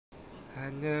I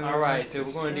know. All right, so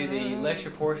we're going to do the lecture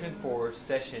portion for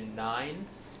session 9.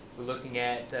 We're looking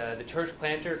at the church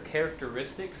planter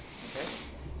characteristics. Okay,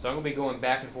 so I'm going to be going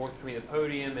back and forth between the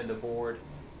podium and the board,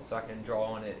 so I can draw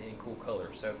on it in cool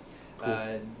colors. So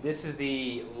this is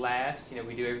the last.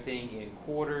 We do everything in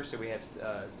quarters, so we have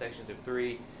sections of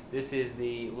 3. This is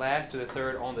the last or the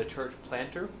third on the church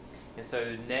planter. And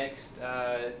so next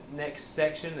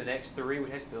section, the next 3,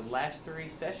 which has the last 3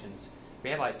 sessions. We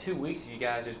have like 2 weeks of you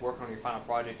guys just working on your final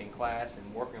project in class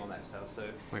and working on that stuff. So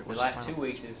the last 2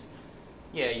 weeks is,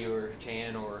 your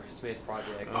Chan or Smith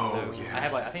project. And so yeah.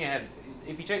 I think I have,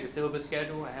 if you check the syllabus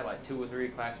schedule, I have like 2 or 3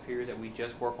 class periods that we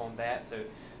just work on that. So it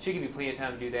should give you plenty of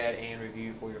time to do that and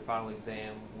review for your final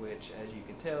exam, which, as you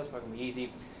can tell, is probably going to be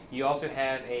easy. You also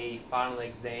have a final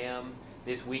exam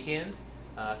this weekend.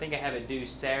 I think I have it due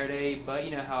Saturday, but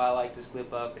you know how I like to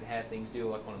slip up and have things due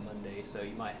like on a Monday, so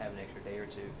you might have an extra day or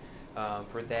 2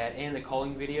 for that. And the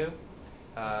calling video,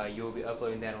 you'll be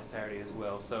uploading that on Saturday as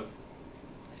well. So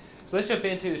let's jump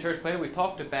into the church planter. We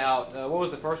talked about, what was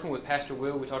the first one with Pastor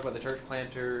Will? We talked about the church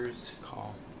planters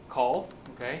call.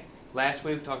 Okay. Last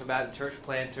week we talked about the church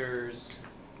planters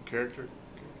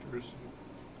characteristics.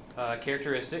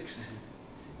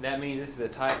 Mm-hmm. That means this is a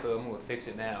typo. I'm going to fix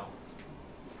it now.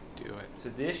 Do it. So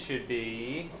this should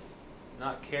be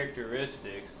not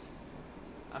characteristics.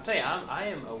 I'll tell you, I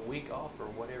am a week off for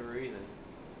whatever reason.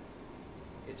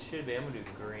 It should be, I'm going to do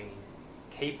green.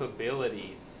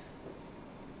 Capabilities.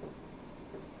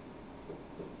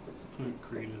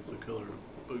 Green is the color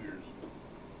of boogers.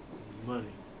 Money.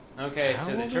 Okay,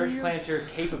 so the church planter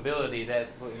capability,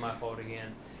 that's completely my fault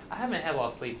again. I haven't had a lot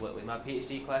of sleep lately. My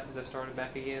PhD classes have started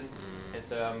back again, and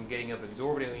so I'm getting up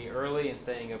exorbitantly early and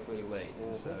staying up really late.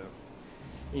 And so,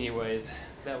 anyways,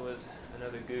 that was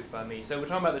another goof by me. So we're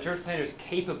talking about the church planter's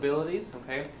capabilities,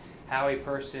 okay? How a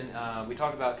person, we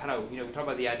talked about we talked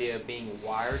about the idea of being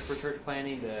wired for church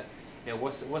planting.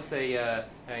 What's the,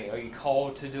 are you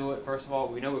called to do it? First of all,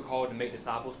 we know we're called to make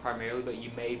disciples primarily, but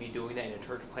you may be doing that in a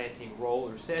church planting role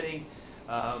or setting.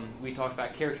 We talked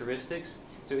about characteristics.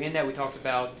 So in that we talked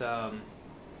about,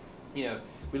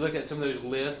 we looked at some of those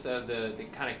lists of the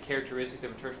kind of characteristics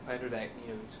of a church planter that,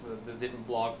 the different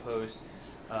blog posts.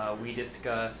 We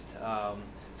discussed some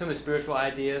of the spiritual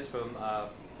ideas from,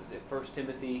 1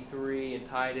 Timothy 3 and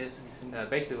Titus,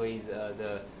 basically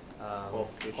the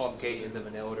qualifications of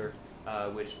an elder,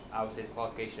 which I would say is the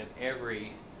qualification of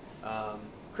every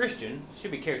Christian.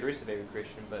 Should be characteristic of every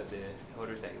Christian, but the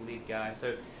elder is that lead guy.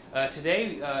 So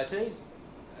today's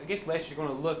I guess lecture is going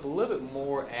to look a little bit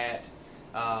more at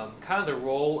kind of the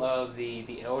role of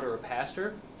the elder or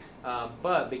pastor,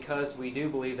 but because we do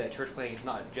believe that church planting is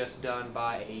not just done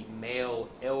by a male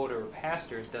elder or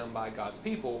pastor, it's done by God's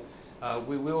people,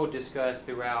 we will discuss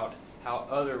throughout how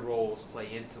other roles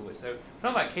play into it. So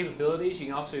talking about capabilities, you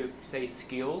can also say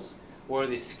skills. What are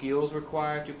the skills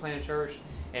required to plant a church?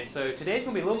 And so today's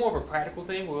going to be a little more of a practical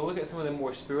thing. We'll look at some of the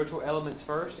more spiritual elements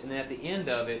first, and then at the end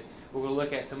of it, we're going to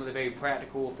look at some of the very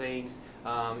practical things.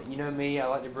 You know me, I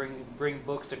like to bring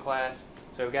books to class.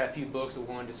 So we've got a few books that we're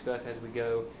going to discuss as we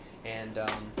go and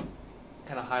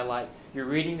kind of highlight. You're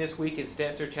reading this week in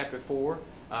Stetzer chapter 4.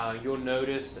 You'll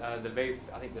notice I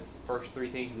think the first 3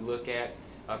 things we look at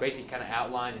basically kind of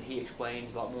outlined, and he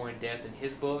explains a lot more in depth in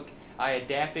his book. I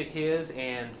adapted his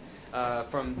and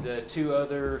from the 2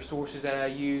 other sources that I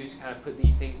use, kind of put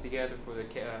these things together for the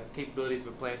capabilities of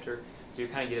a planter. So you're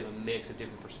kind of getting a mix of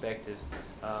different perspectives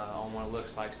on what it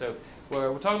looks like. So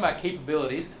we're talking about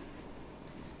capabilities.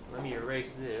 Let me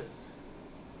erase this.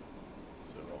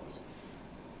 So awesome.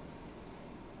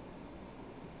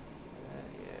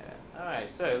 Yeah. All right.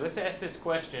 So let's ask this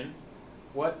question: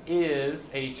 what is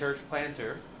a church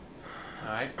planter?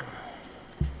 All right.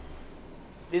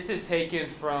 This is taken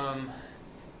from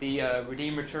the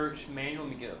Redeemer Church Manual.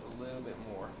 Let me get up a little bit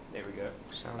more. There we go.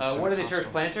 What is a church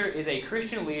planter? Is a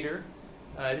Christian leader.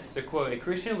 This is a quote. A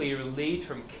Christian leader leads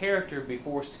from character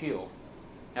before skill.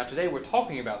 Now today we're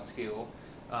talking about skill,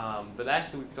 but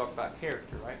actually we talk about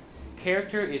character, right?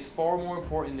 Character is far more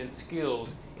important than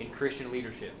skills in Christian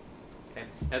leadership. Okay?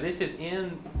 Now this is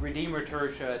in Redeemer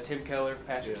Church. Tim Keller,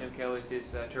 Pastor Tim Keller's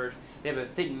his church. They have a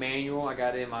thick manual. I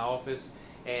got it in my office.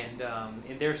 And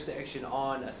in their section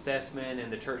on assessment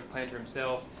and the church planter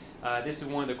himself, this is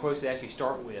one of the quotes they actually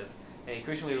start with. A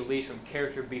Christian leader leads from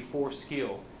character before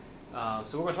skill.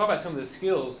 So we're going to talk about some of the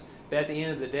skills, but at the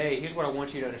end of the day, here's what I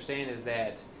want you to understand is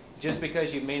that just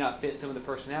because you may not fit some of the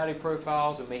personality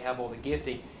profiles or may have all the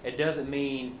gifting, it doesn't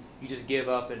mean you just give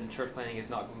up and church planting is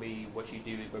not going to be what you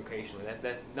do vocationally.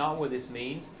 That's not what this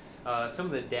means. Some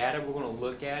of the data we're going to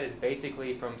look at is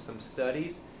basically from some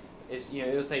studies It's,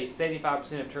 it'll say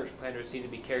 75% of church planters seem to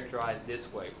be characterized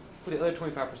this way. But the other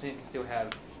 25% can still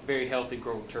have very healthy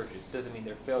growing churches. It doesn't mean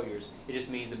they're failures. It just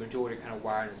means the majority are kind of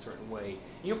wired in a certain way.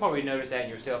 You'll probably notice that in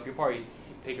yourself. You'll probably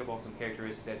pick up on some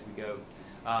characteristics as we go.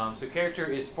 So character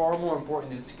is far more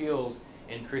important than skills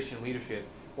in Christian leadership.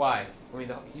 Why? I mean,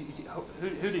 you see,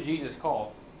 who did Jesus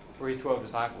call for his 12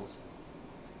 disciples?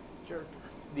 Character.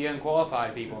 The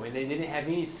unqualified people. I mean, they didn't have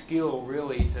any skill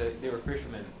really they were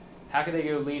fishermen. How could they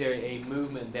go lead a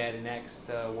movement that in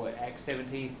Acts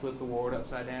 17 flipped the world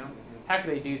upside down? Mm-hmm. How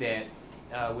could they do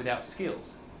that without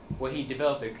skills? Well, he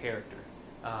developed their character,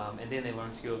 and then they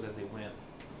learned skills as they went.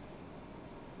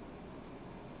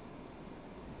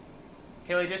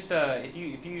 Kelly, just if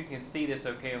you can see this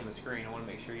okay on the screen, I want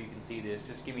to make sure you can see this.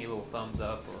 Just give me a little thumbs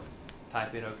up or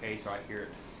type it okay so I hear it.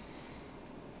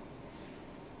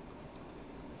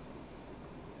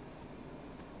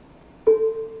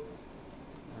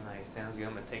 Sounds good.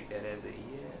 I'm going to take that as a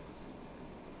yes.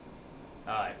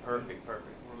 All right, perfect. I want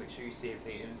to make sure you see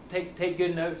everything. And take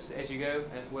good notes as you go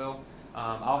as well.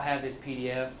 I'll have this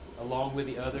PDF along with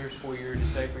the others for you to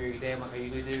study for your exam like I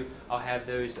usually do. I'll have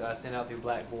those sent out through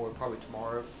Blackboard probably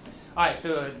tomorrow. All right,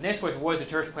 so next question, what is a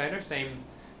church planter? Same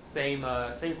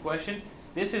question.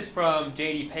 This is from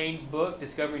J.D. Payne's book,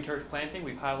 Discovering Church Planting.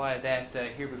 We've highlighted that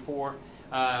here before.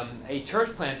 A church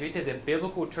planter, he says a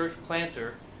biblical church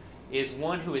planter is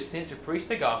one who is sent to preach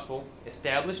the gospel,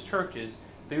 establish churches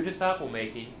through disciple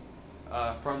making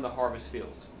from the harvest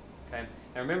fields. Okay.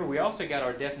 Now remember, we also got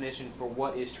our definition for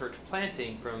what is church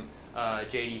planting from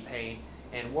J.D. Payne.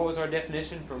 And what was our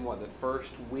definition from the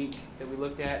first week that we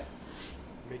looked at?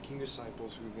 Making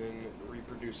disciples who then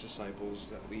reproduce disciples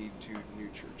that lead to new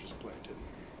churches planted.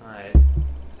 All right.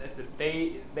 That's the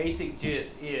basic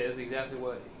gist is exactly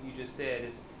what you just said,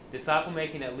 is disciple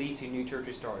making that leads to new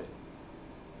churches started.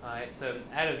 Alright, so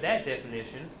out of that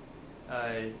definition,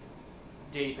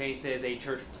 J.D. Payne says a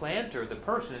church planter, the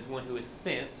person, is one who is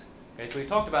sent. Okay, so we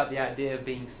talked about the idea of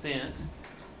being sent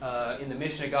in the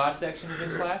Mission of God section of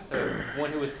this class. So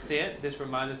one who is sent, this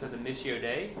reminds us of the Missio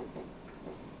Dei.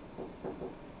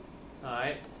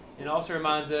 Alright, and it also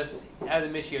reminds us, out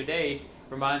of the Missio Dei,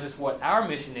 reminds us what our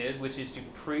mission is, which is to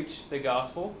preach the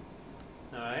gospel.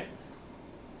 Alright,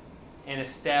 and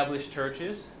establish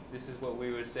churches. This is what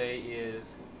we would say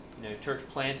is church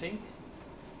planting,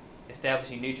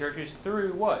 establishing new churches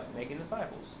through what? Making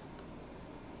disciples.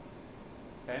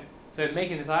 Okay, so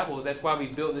making disciples, that's why we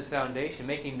built this foundation.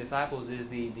 Making disciples is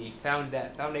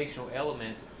that foundational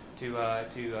element to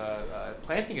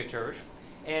planting a church.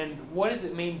 And what does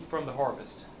it mean from the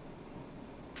harvest?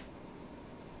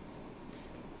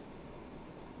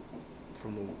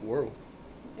 From the world.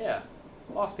 Yeah,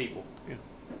 lost people. Yeah.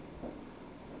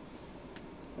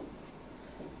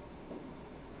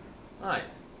 Alright,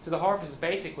 so the harvest is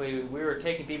basically we're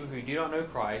taking people who do not know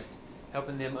Christ,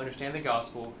 helping them understand the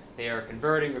gospel. They are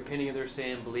converting, repenting of their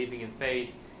sin, believing in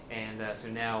faith, and so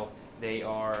now they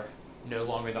are no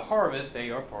longer the harvest,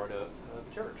 they are part of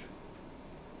the church.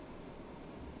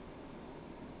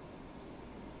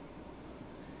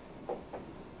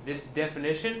 This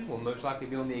definition will most likely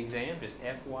be on the exam, just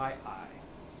FYI.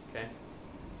 Okay?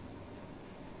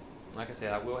 Like I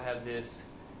said, I will have this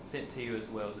sent to you as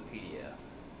well as a PDF.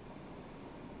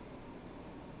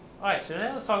 Alright, so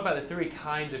now let's talk about the three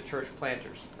kinds of church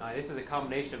planters. This is a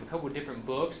combination of a couple of different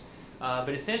books, but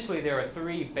essentially there are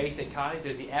three basic kinds.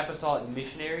 There's the apostolic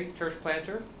missionary church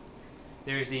planter,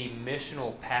 there's the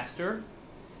missional pastor,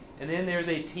 and then there's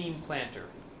a team planter.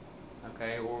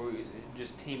 Okay, or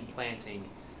just team planting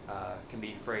can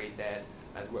be phrased that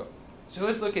as well. So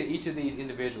let's look at each of these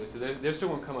individually. So they're still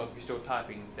going to come up if you're still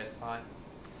typing, that's fine.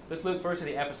 Let's look first at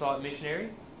the apostolic missionary.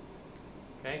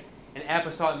 Okay. An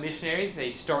apostolic missionary,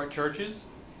 they start churches,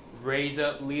 raise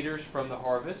up leaders from the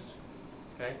harvest,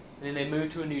 okay, and then they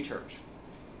move to a new church.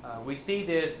 We see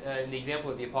this in the example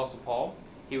of the Apostle Paul.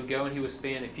 He would go and he would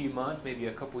spend a few months, maybe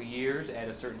a couple of years at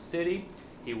a certain city.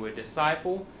 He would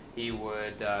disciple, he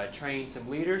would train some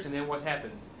leaders, and then what's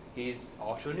happened? He's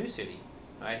off to a new city.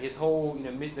 Right? His whole,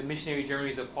 the missionary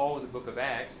journeys of Paul in the book of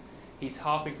Acts, he's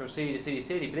hopping from city to city to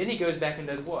city, but then he goes back and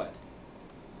does what?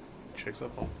 Checks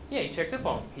up on. Yeah, he checks up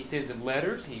on them. He sends them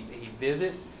letters. He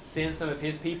visits, sends some of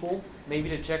his people maybe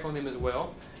to check on them as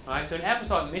well. All right, so an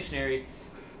apostolic missionary,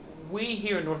 we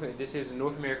here in this is a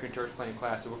North American church planting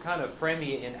class, so we're kind of framing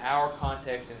it in our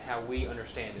context and how we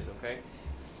understand it, okay?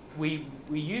 We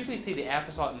usually see the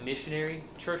apostolic missionary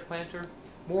church planter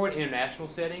more in international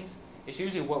settings. It's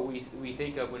usually what we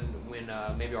think of when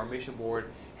maybe our mission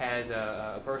board has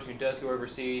a person who does go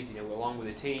overseas, along with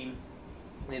a team,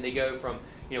 and they go from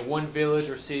one village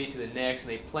or city to the next,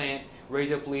 and they plant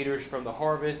raise up leaders from the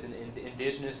harvest and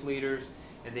indigenous leaders,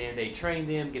 and then they train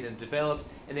them, get them developed,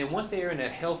 and then once they are in a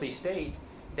healthy state,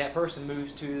 that person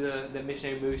moves to the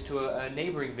missionary moves to a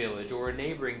neighboring village or a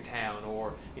neighboring town,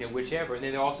 or whichever, and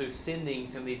then they're also sending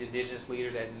some of these indigenous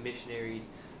leaders as missionaries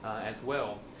as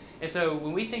well. And so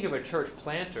when we think of a church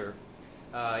planter,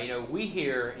 we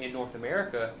here in North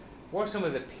America, what are some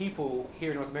of the people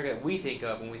here in North America that we think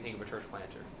of when we think of a church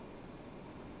planter?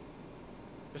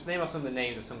 Just name off some of the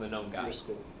names of some of the known guys.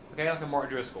 Driscoll. Okay, like a Mark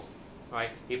Driscoll,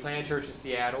 right? He planted a church in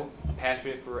Seattle, pastored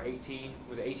it for 18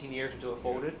 years until it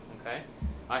folded. Okay,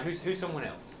 who's someone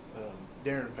else?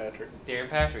 Darren Patrick. Darren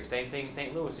Patrick, same thing in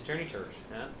St. Louis, the Journey Church.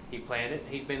 He planted it.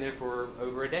 He's been there for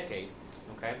over a decade.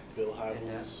 Okay. Bill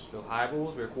Hybels. Bill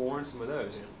Hybels, Rick Warren, some of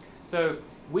those. Yeah. So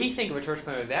we think of a church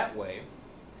planter that way,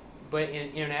 but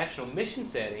in international mission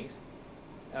settings,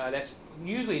 that's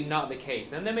usually not the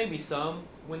case. And there may be some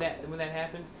when that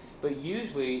happens, but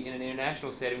usually in an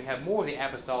international setting, we have more of the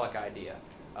apostolic idea.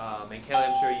 And Kelly,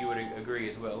 I'm sure you would agree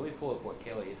as well. Let me pull up what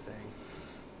Kelly is saying.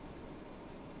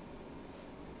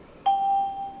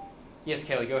 Yes,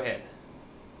 Kelly, go ahead.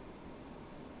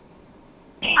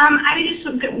 I just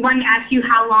wanted to ask you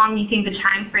how long you think the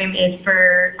time frame is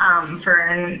for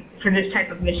this type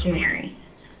of missionary.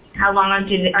 How long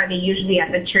are they usually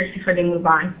at the church before they move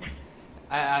on?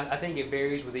 I think it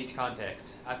varies with each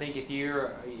context. I think if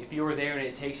you were there and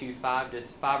it takes you 5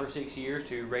 or 6 years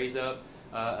to raise up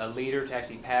a leader to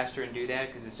actually pastor and do that,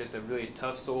 because it's just a really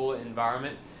tough soil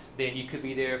environment, then you could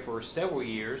be there for several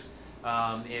years.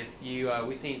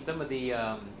 We've seen some of the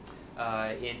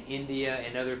in India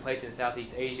and other places in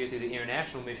Southeast Asia through the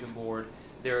International Mission Board,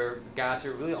 there are guys who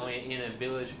are really only in a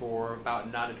village for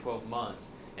about 9 to 12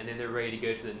 months, and then they're ready to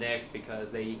go to the next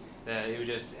because it was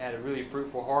just had a really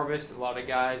fruitful harvest, a lot of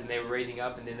guys, and they were raising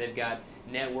up, and then they've got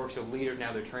networks of leaders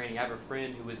now they're training. I have a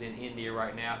friend who is in India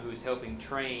right now who is helping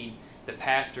train the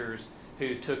pastors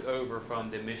who took over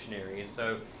from the missionary. And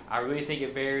so I really think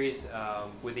it varies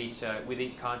with each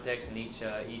context and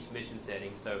each mission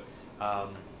setting. So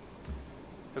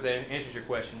hope that answers your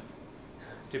question.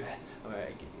 Too bad.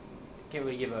 I can't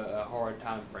really give a hard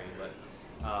time frame, but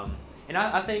and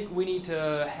I think we need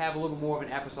to have a little more of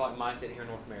an apostolic mindset here in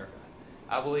North America.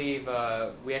 I believe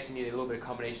we actually need a little bit of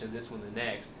combination of this one and the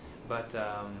next. But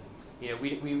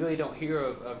we really don't hear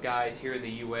of guys here in the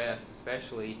U.S.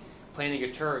 especially planting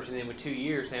a church and then with 2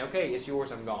 years saying, okay, it's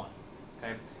yours, I'm gone.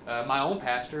 Okay. My own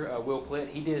pastor, Will Plitt,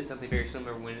 he did something very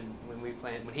similar when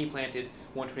he planted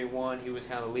 121. He was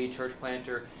kind of the lead church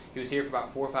planter. He was here for about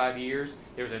 4 or 5 years.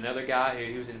 There was another guy who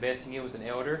he was investing in, was an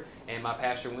elder, and my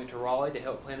pastor went to Raleigh to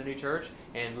help plant a new church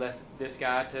and left this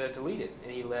guy to lead it.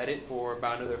 And he led it for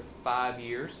about another 5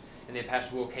 years, and then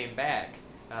Pastor Will came back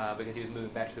because he was moving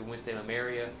back to the Winston-Salem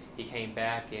area. He came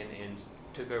back and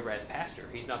took over as pastor.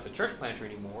 He's not the church planter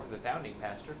anymore, the founding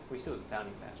pastor. He still is the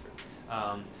founding pastor.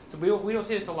 So we don't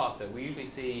see this a lot, though. We usually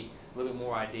see a little bit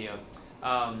more idea.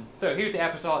 So here's the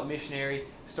apostolic missionary,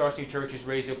 starts new churches,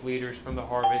 raises up leaders from the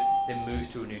harvest, then moves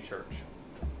to a new church.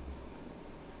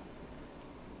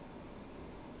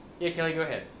 Yeah, Kelly, go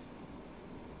ahead.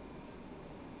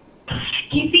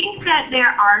 Do you think that there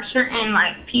are certain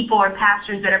people or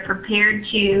pastors that are prepared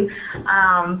to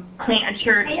plant a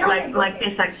church like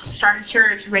this, start a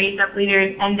church, raise up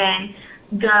leaders, and then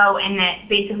go, and that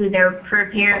basically they're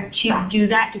prepared to do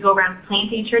that, to go around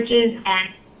planting churches,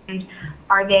 and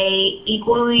are they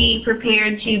equally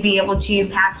prepared to be able to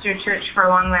pastor a church for a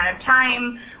long amount of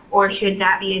time, or should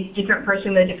that be a different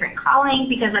person with a different calling?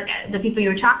 Because the people you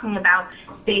were talking about,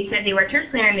 they said they were a church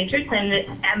planter and they church planted,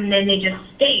 and then they just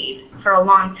stayed for a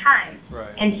long time. Right.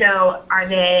 And so are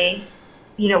they,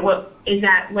 what is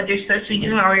that what they're supposed to be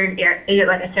doing, or is it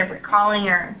like a separate calling,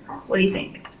 or what do you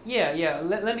think? Yeah.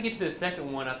 Let me get to the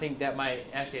second one. I think that might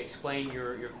actually explain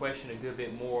your question a good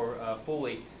bit more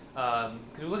fully. Because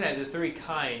we're looking at the 3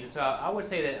 kinds. So I would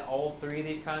say that all 3 of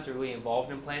these kinds are really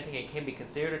involved in planting and can be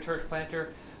considered a church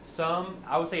planter.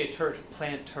 I would say a church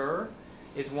planter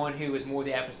is one who is more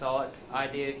the apostolic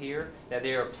idea here, that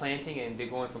they are planting and they're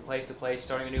going from place to place,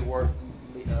 starting a new work,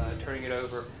 turning it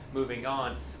over, moving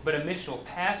on. But a missional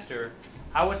pastor,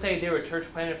 I would say they're a church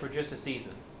planter for just a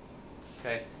season.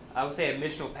 Okay, I would say a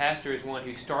missional pastor is one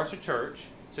who starts a church,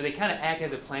 so they kind of act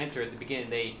as a planter at the beginning.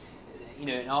 They,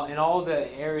 in all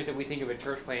the areas that we think of a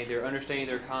church plant, they're understanding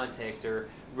their context, they're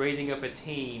raising up a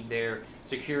team, they're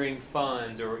securing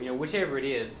funds, or whichever it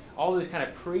is. All those kind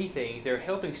of pre-things, they're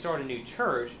helping start a new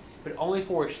church, but only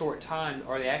for a short time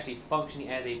are they actually functioning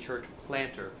as a church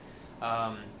planter.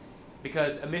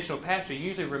 Because a missional pastor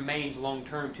usually remains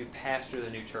long-term to pastor the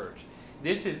new church.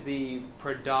 This is the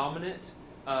predominant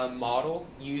model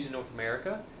used in North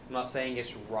America. I'm not saying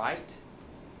it's right,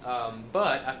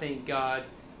 but I think God,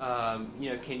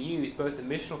 can use both the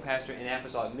missional pastor and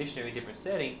apostolic missionary in different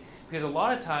settings, because a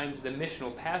lot of times the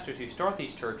missional pastors who start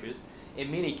these churches, in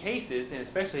many cases, and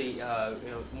especially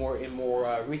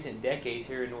more recent decades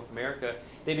here in North America,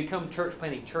 they become church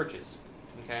planting churches.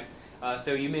 Okay,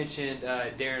 so you mentioned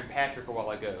Darren Patrick a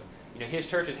while ago. His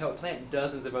church has helped plant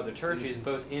dozens of other churches,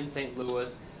 both in St.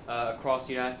 Louis, across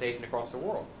the United States, and across the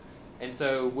world. And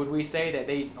so, would we say that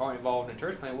they aren't involved in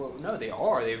church planting? Well, no, they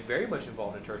are. They're very much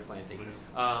involved in church planting.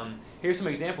 Here's some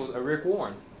examples. Rick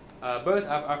Warren. Both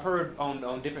I've heard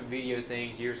on different video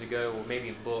things years ago, or maybe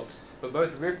in books. But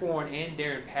both Rick Warren and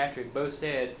Darren Patrick both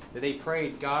said that they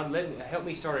prayed, God, help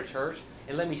me start a church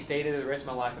and let me stay there the rest of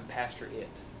my life and pastor it.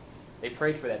 They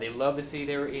prayed for that. They loved the city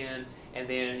they were in. And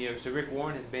then, so Rick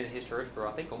Warren has been at his church for,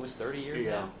 I think, almost 30 years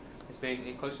now. It's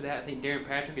been close to that. I think Darren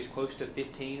Patrick is close to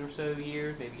 15 or so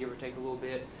years, maybe give or take a little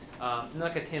bit.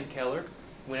 Like a Tim Keller,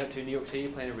 went up to New York City,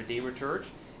 planted Redeemer Church,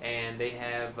 and they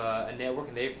have a network,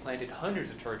 and they've planted hundreds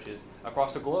of churches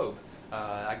across the globe.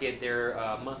 I get their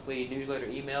monthly newsletter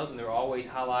emails, and they're always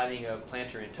highlighting a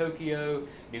planter in Tokyo,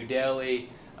 New Delhi,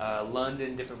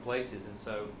 London, different places. And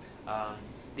so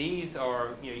these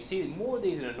are, you see more of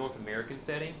these in a North American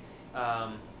setting.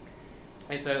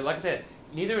 And so, like I said,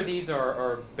 neither of these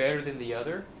are better than the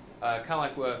other. Kind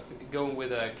of like going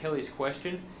with Kelly's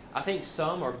question, I think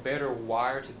some are better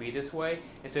wired to be this way.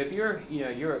 And so if you're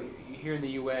here in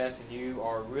the U.S. and you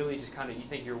are really just you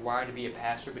think you're wired to be a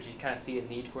pastor, but you kind of see a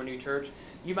need for a new church,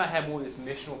 you might have more of this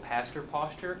missional pastor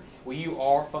posture where you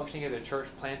are functioning as a church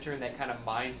planter in that kind of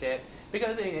mindset.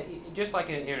 Because just like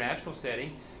in an international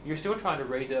setting, you're still trying to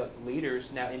raise up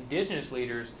leaders. Now, indigenous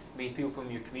leaders means people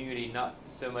from your community, not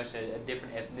so much a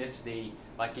different ethnicity,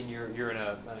 like you're in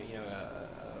a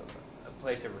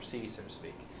place overseas, so to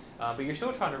speak. But you're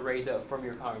still trying to raise up from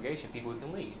your congregation people who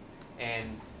can lead.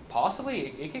 And possibly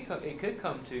it could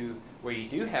come to where you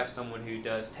do have someone who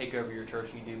does take over your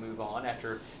church and you do move on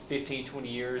after 15, 20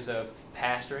 years of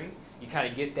pastoring. You kind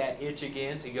of get that itch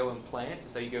again to go and plant, and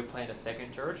so you go plant a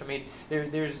second church. I mean,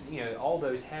 there's all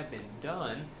those have been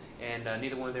done, and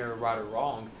neither one of them are right or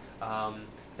wrong. I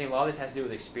think a lot of this has to do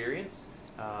with experience.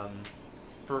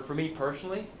 For me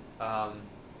personally, I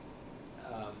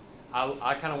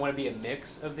kind of want to be a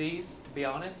mix of these, to be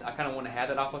honest. I kind of want to have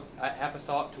that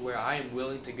apostolic to where I am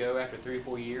willing to go after 3 or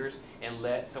 4 years and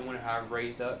let someone who I've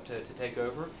raised up to take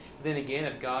over. But then again,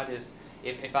 if God is,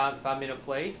 if I'm in a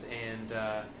place and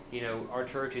our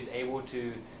church is able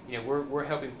to, we're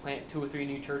helping plant 2 or 3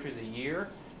 new churches a year,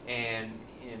 and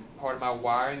part of my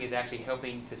wiring is actually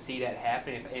helping to see that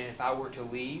happen. And if I were to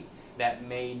leave, that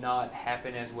may not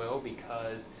happen as well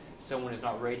because someone is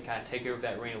not ready to kind of take over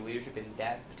that reign of leadership in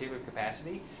that particular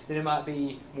capacity, then it might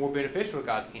be more beneficial to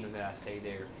God's kingdom that I stay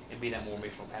there and be that more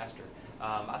missional pastor.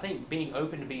 I think being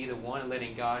open to be either one and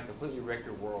letting God completely wreck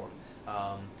your world.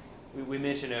 We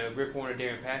mentioned Rick Warren and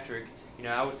Darren Patrick.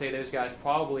 I would say those guys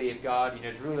probably, if God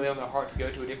is really laid on their heart to go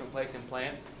to a different place and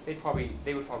plant, they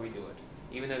would probably do it.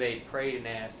 Even though they prayed and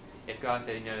asked, if God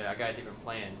said, I got a different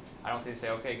plan, I don't think they say,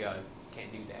 okay, God,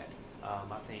 can't do that. I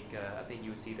think you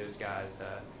would see those guys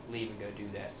leave and go do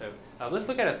that. So let's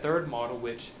look at a third model,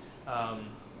 which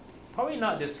probably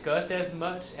not discussed as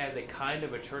much as a kind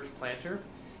of a church planter,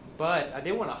 but I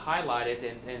did want to highlight it,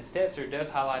 and Stetzer does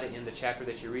highlight it in the chapter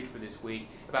that you read for this week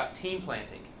about team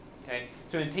planting. Okay,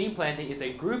 so in team planting, it's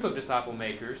a group of disciple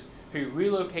makers who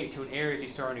relocate to an area to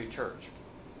start a new church.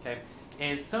 Okay,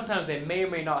 and sometimes they may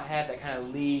or may not have that kind of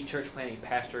lead church planting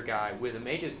pastor guy with them. It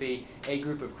may just be a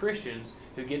group of Christians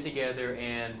who get together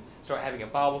and start having a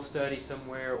Bible study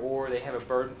somewhere, or they have a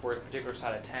burden for a particular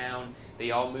side of town. They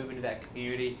all move into that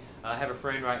community. I have a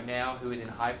friend right now who is in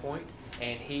High Point,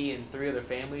 and he and 3 other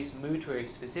families moved to a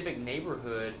specific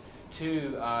neighborhood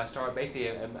to start basically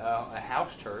a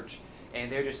house church, and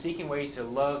they're just seeking ways to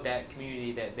love that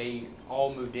community that they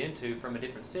all moved into from a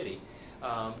different city.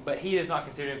 But he does not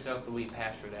consider himself the lead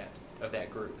pastor of that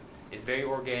group. It's very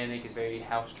organic, it's very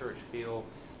house church feel,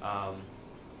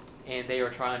 and they are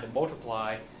trying to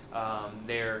multiply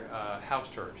their house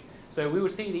church. So we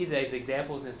would see these as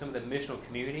examples in some of the missional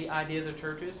community ideas of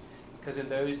churches, because in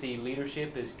those the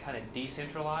leadership is kind of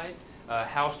decentralized.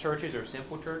 House churches or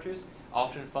simple churches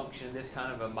often function in this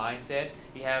kind of a mindset.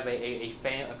 You have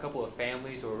a couple of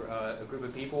families or a group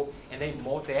of people, and they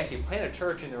actually plant a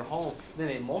church in their home, and then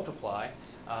they multiply.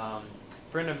 A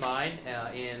friend of mine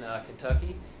in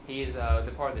Kentucky, he is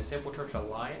the part of the Simple Church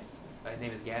Alliance. His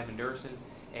name is Gavin Durson,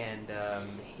 and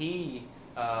he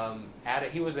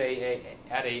was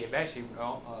actually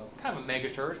kind of a mega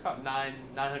church, about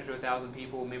 900 to 1,000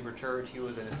 people member church. He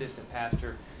was an assistant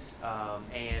pastor,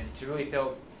 and she really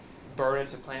felt burden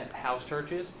to plant house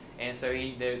churches, and so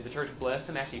the church blessed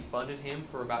him, actually funded him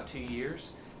for about 2 years,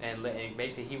 and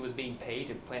basically he was being paid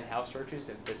to plant house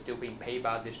churches, but still being paid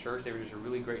by this church. They were just a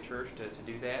really great church to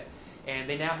do that, and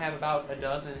they now have about a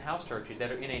dozen house churches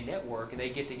that are in a network, and they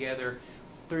get together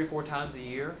 3 or 4 times a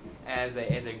year as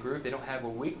a group. They don't have a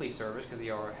weekly service because they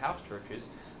are house churches,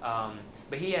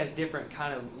 but he has different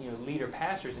kind of leader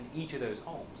pastors in each of those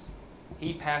homes.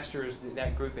 He pastors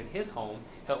that group in his home,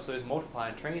 helps those multiply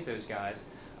and trains those guys.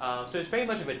 So it's very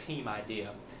much of a team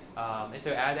idea. And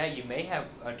so out of that, you may have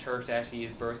a church that actually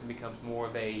is birthed and becomes more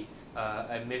of a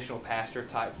missional pastor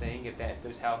type thing if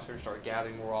those house churches start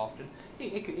gathering more often.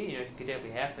 It could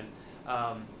definitely happen.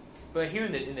 But here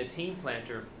in the team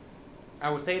planter, I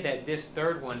would say that this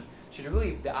third one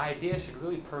the idea should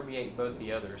really permeate both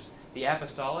the others. The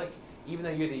apostolic, even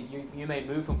though you may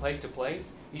move from place to place,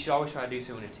 you should always try to do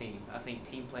so in a team. I think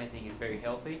team planting is very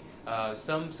healthy.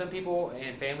 Some people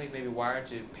and families may be wired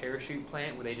to parachute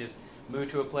plant, where they just move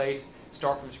to a place,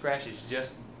 start from scratch. It's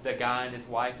just the guy and his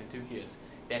wife and 2 kids.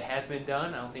 That has been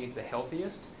done. I don't think it's the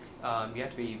healthiest. You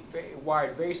have to be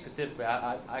wired very specifically.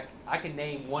 I can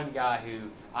name one guy who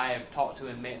I have talked to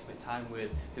and spent time with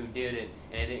who did it,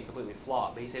 and it didn't completely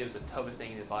flop. But he said it was the toughest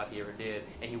thing in his life he ever did,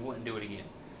 and he wouldn't do it again.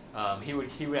 He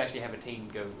would actually have a team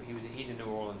go. He's in New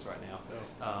Orleans right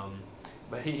now.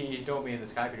 But he told me in the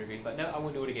Skype interview, he's like, no, I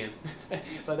wouldn't do it again.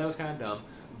 So that was kind of dumb,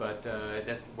 but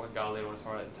that's what God laid on his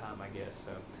heart at the time, I guess.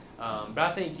 So, but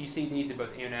I think you see these in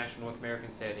both international, North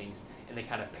American settings, and they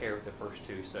kind of pair with the first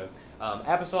two. So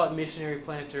apostolic missionary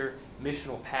planter,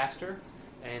 missional pastor,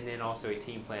 and then also a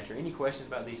team planter. Any questions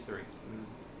about these three?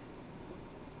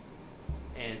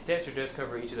 And Stetzer does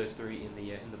cover each of those three in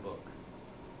the book.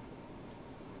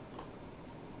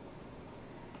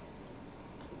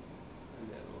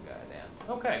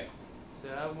 Okay, so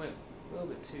I went a little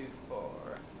bit too far.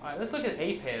 All right, let's look at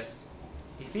APEST.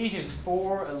 Ephesians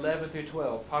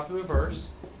 4:11-12, popular verse.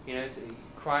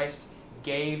 Christ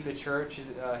gave the church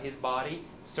his body,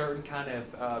 certain kind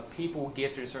of people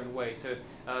gifted a certain way. So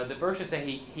the verses say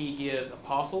he gives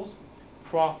apostles,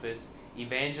 prophets,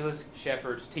 evangelists,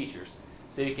 shepherds, teachers.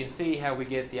 So you can see how we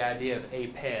get the idea of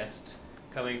APEST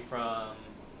coming from.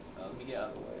 Let me get out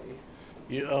of the way.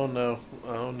 Oh no,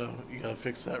 you gotta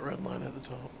fix that red line at the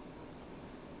top.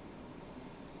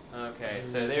 Okay,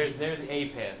 so there's the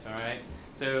APEST, all right?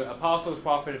 So apostle,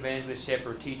 prophet, evangelist,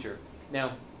 shepherd, teacher.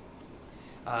 Now,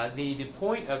 the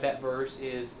point of that verse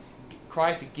is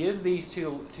Christ gives these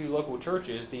two local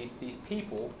churches, these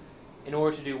people, in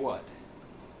order to do what?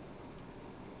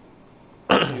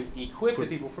 To equip the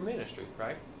people for ministry,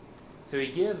 right? So he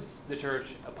gives the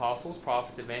church apostles,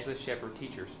 prophets, evangelists, shepherd,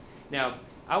 teachers. Now,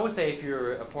 I would say if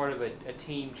you're a part of a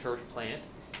team church plant,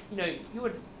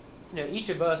 each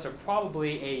of us are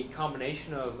probably a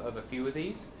combination of a few of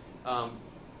these.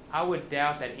 I would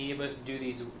doubt that any of us do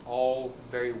these all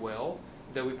very well,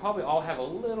 though we probably all have a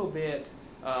little bit.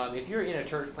 If you're in a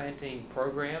church planting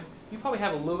program, you probably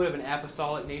have a little bit of an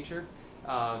apostolic nature.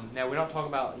 Now we're not talking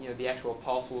about the actual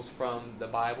apostles from the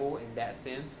Bible in that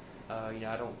sense. I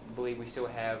don't believe we still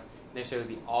have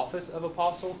necessarily the office of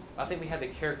apostle. I think we have the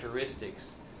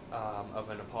characteristics of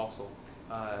an apostle,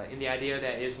 in the idea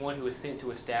that it is one who is sent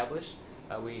to establish.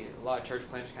 A lot of church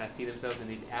planters kind of see themselves in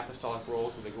these apostolic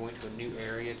roles where they're going to a new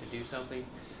area to do something.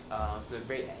 So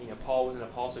Paul was an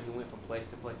apostle who went from place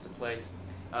to place to place.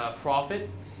 Prophet,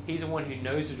 he's the one who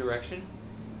knows the direction.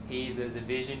 He's the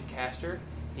vision caster.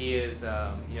 He is,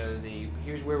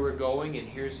 here's where we're going, and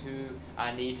here's who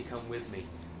I need to come with me.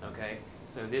 Okay,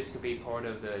 so this could be part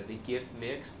of the gift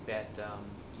mix that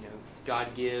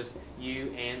God gives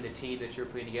you and the team that you're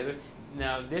putting together.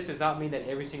 Now, this does not mean that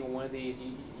every single one of these,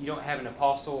 you don't have an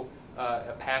apostle,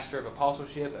 a pastor of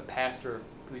apostleship, a pastor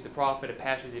who's a prophet, a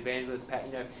pastor who's an evangelist.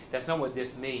 That's not what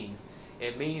this means.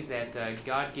 It means that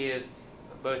God gives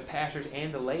both pastors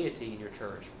and the laity in your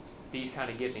church these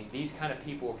kind of gifting. These kind of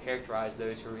people will characterize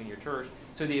those who are in your church.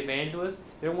 So the evangelist,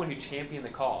 they're the one who champion the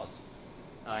cause.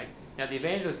 All right? Now, the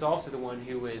evangelist is also the one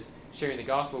who is sharing the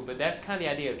gospel, but that's kind of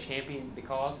the idea of championing the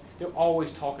cause. They're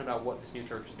always talking about what this new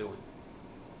church is doing.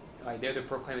 All right? They're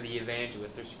proclaiming the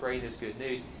evangelist. They're spreading this good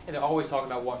news, and they're always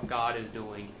talking about what God is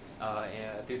doing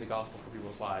through the gospel for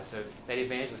people's lives. So that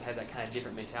evangelist has that kind of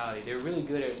different mentality. They're really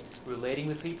good at relating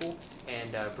with people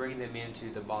and bringing them into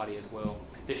the body as well.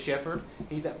 The shepherd,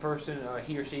 he's that person,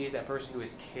 he or she is that person who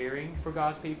is caring for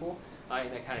God's people,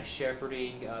 and that kind of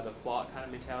shepherding the flock kind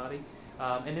of mentality.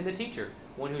 And then the teacher,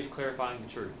 one who's clarifying the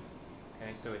truth.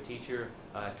 Okay, so a teacher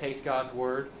takes God's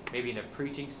word, maybe in a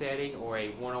preaching setting or a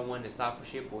one-on-one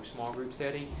discipleship or small group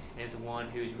setting, and is the one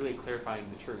who's really clarifying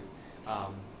the truth.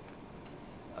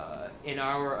 in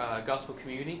our gospel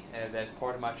community, that's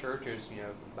part of my church, there's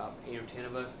about 8 or 10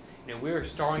 of us. We're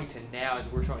starting to now, as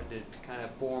we're starting to kind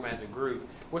of form as a group,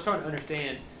 we're starting to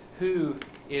understand who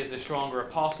is the stronger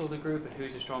apostle of the group and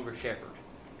who's the stronger shepherd.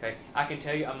 Okay, I can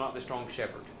tell you, I'm not the strong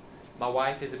shepherd. My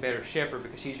wife is a better shepherd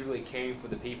because she's really caring for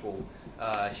the people.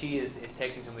 She is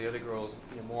texting some of the other girls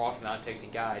more often than I'm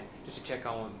texting guys, just to check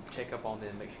up on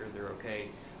them, make sure they're okay.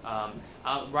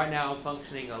 Right now, I'm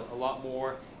functioning a lot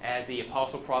more as the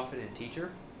apostle, prophet, and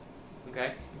teacher.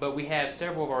 Okay, but we have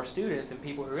several of our students and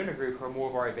people who are in a group who are more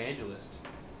of our evangelists.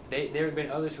 There have been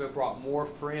others who have brought more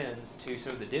friends to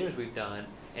some of the dinners we've done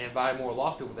and invited more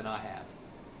lost people than I have.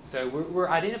 So we're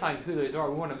identifying who those are.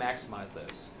 We want to maximize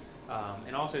those,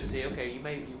 and also see, okay,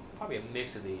 you're probably a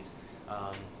mix of these.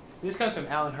 So this comes from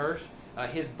Alan Hirsch.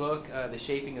 His book, The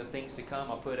Shaping of Things to Come.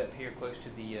 I'll put it up here close to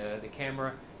the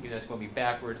camera, even though it's going to be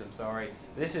backwards. I'm sorry.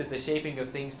 This is The Shaping of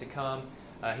Things to Come.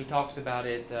 He talks about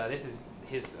it. This is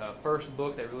his first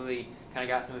book that really kind of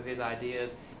got some of his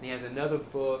ideas. And he has another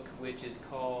book which is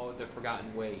called The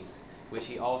Forgotten Ways, which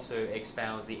he also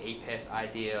expounds the APES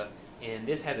idea. And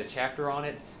this has a chapter on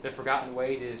it. The Forgotten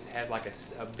Ways has like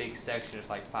a big section. It's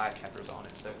like 5 chapters on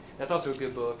it. So that's also a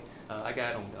good book. I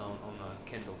got it on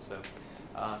Kindle. So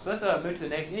let's move to the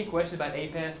next. Any questions about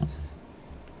APES?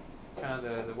 Kind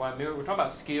of the wide mirror. We're talking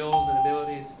about skills and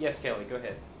abilities. Yes, Kelly, go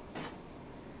ahead.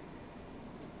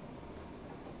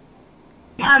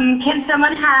 Can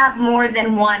someone have more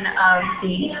than one of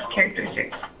these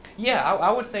characteristics? Yeah,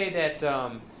 I would say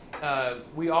that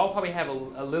we all probably have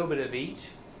a little bit of each.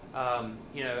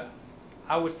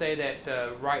 I would say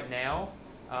that right now,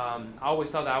 I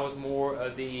always thought that I was more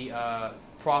of the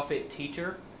prophet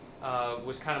teacher,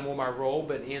 was kind of more my role.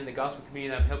 But in the gospel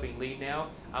community that I'm helping lead now,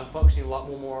 I'm functioning a lot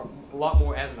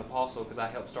more as an apostle because I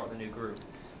helped start the new group.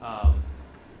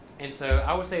 And so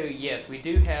I would say yes, we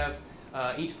do have.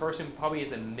 Each person probably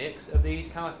is a mix of these,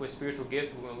 kind of like with spiritual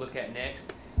gifts we're going to look at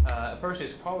next. A person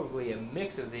is probably a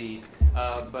mix of these,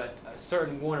 but a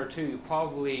certain one or two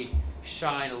probably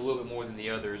shine a little bit more than the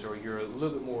others, or you're a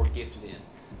little bit more gifted in.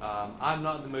 I'm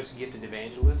not the most gifted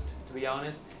evangelist, to be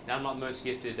honest, and I'm not the most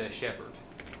gifted shepherd.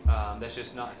 That's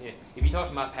just not. If you talk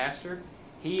to my pastor,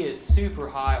 he is super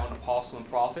high on apostle and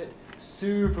prophet,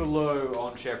 super low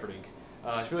on shepherding.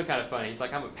 It's really kind of funny. He's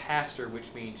like, I'm a pastor,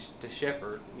 which means to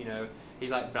shepherd. He's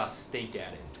like, but I stink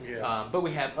at it. Yeah. But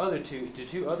we have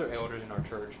two other elders in our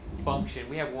church function.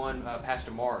 We have one,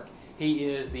 Pastor Mark. He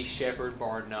is the shepherd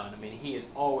bar none. I mean, he is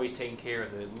always taking care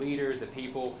of the leaders, the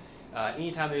people.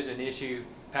 Anytime there's an issue,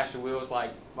 Pastor Will is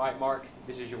like, right, Mark,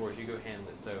 this is yours. You go handle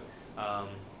it. So,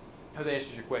 hope that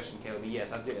answers your question, Kelly. But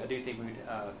yes, I do think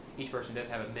each person does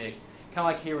have a mix. Kind of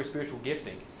like here with spiritual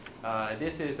gifting.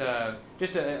 This is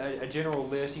just a general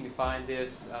list. You can find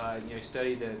this,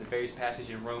 study the various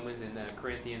passages in Romans and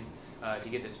Corinthians to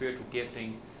get the spiritual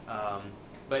gifting.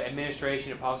 But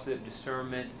administration, apostleship,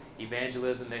 discernment,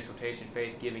 evangelism, exhortation,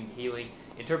 faith, giving, healing,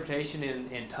 interpretation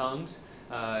in tongues.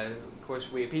 Of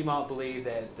course, we at Piedmont believe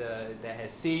that that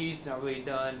has ceased, not really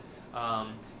done.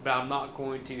 But I'm not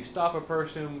going to stop a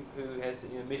person who has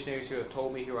missionaries who have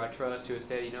told me, who I trust, who have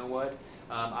said, you know what?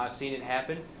 I've seen it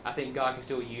happen. I think God can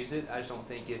still use it. I just don't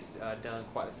think it's done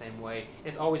quite the same way.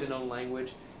 It's always a known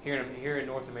language. Here in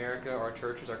North America, our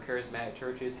churches, our charismatic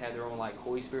churches, have their own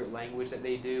Holy Spirit language that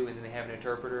they do, and then they have an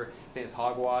interpreter. I think it's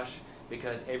hogwash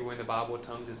because everywhere in the Bible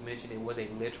tongues is mentioned. It was a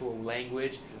literal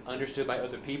language understood by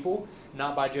other people,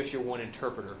 not by just your one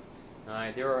interpreter.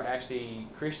 There are actually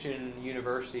Christian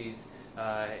universities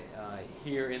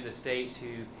here in the States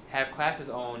who have classes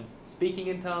on speaking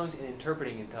in tongues and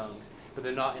interpreting in tongues. But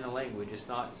they're not in a language. It's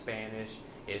not Spanish.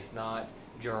 It's not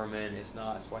German. It's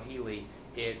not Swahili.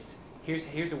 It's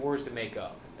here's the words to make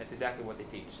up. That's exactly what they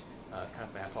teach. Kind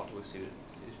of when I talk to a student.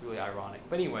 It's really ironic.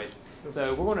 But anyways,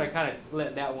 so we're going to kind of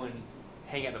let that one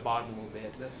hang at the bottom a little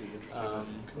bit. That'd be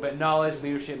interesting. But knowledge,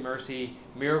 leadership, mercy,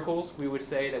 miracles. We would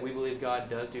say that we believe God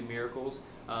does do miracles,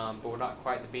 but we're not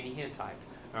quite the Benny Hinn type.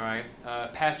 All right.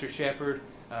 Pastor, shepherd.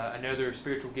 Another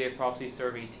spiritual gift, prophecy,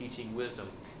 serving, teaching, wisdom.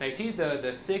 Now you see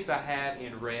the 6 I have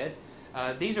in red.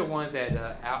 These are ones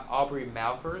that Aubrey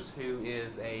Malphurs, who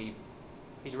is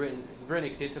he's written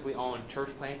extensively on church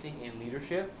planting and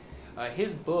leadership.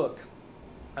 His book,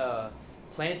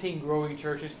 Planting Growing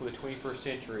Churches for the 21st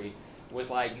Century, was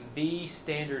like the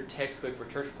standard textbook for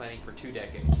church planting for 2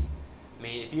 decades. I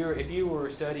mean, if you were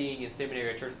studying in seminary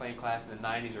or church planting class in the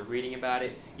 90s or reading about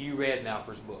it, you read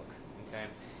Malphurs' book. Okay.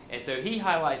 And so he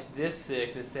highlights this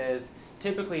 6 and says,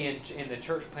 typically in the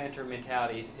church planter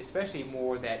mentality, especially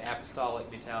more that apostolic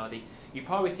mentality, you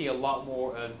probably see a lot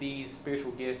more of these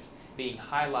spiritual gifts being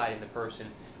highlighted in the person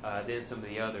than some of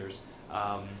the others.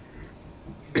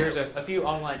 there's a few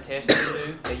online tests you can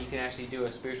do that you can actually do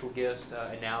a spiritual gifts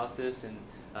analysis, and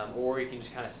or you can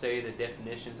just kind of study the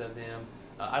definitions of them.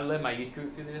 I led my youth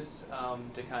group through this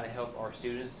to kind of help our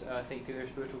students think through their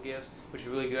spiritual gifts, which is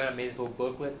really good. I made this little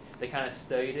booklet. They kind of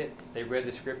studied it. They read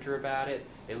the scripture about it.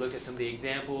 They looked at some of the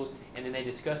examples, and then they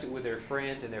discussed it with their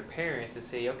friends and their parents to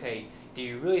see, okay, do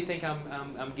you really think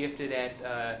I'm gifted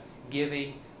at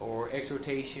giving or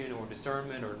exhortation or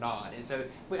discernment or not? And so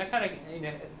I kind of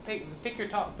pick your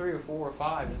top 3 or 4 or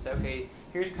 5 and say, okay,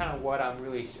 here's kind of what I'm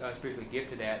really spiritually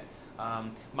gifted at.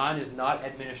 Mine is not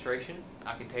administration.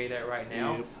 I can tell you that right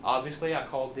now. Yep. Obviously, I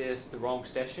called this the wrong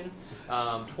session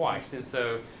twice, and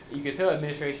so you can tell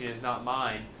administration is not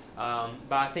mine.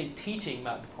 But I think teaching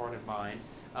might be part of mine.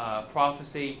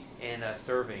 Prophecy and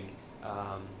serving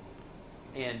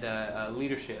and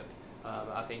leadership,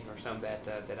 I think, are some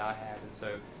that I have. And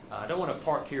so I don't want to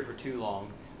park here for too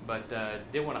long, but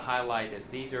did want to highlight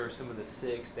that these are some of the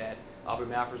 6 that Aubrey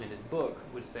Malphurs in his book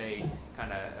would say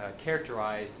kind of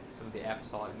characterize some of the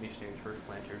apostolic missionary church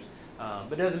planters.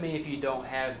 But it doesn't mean if you don't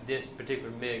have this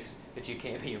particular mix that you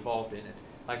can't be involved in it.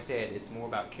 Like I said, it's more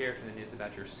about character than it is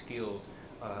about your skills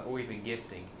or even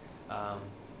gifting.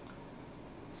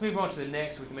 Let's move on to the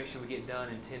next so we can make sure we get done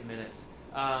in 10 minutes.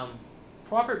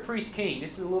 Prophet, priest, king.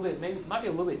 This is a little bit, might be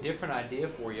a little bit different idea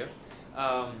for you.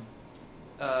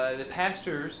 The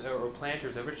pastors or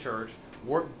planters of a church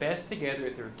work best together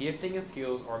if their gifting and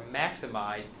skills are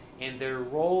maximized and their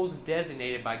roles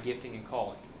designated by gifting and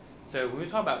calling. So when we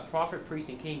talk about prophet, priest,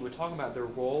 and king, we're talking about their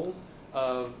role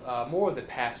of more of the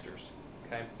pastors.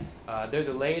 Okay, they're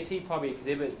the laity, probably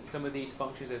exhibit some of these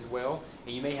functions as well,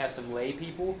 and you may have some lay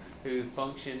people who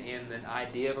function in the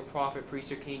idea of a prophet,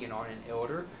 priest, or king and aren't an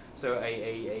elder. So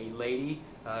a lady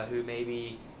who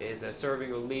maybe is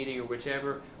serving or leading or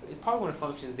whichever, probably want to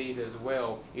function in these as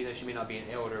well, even though she may not be an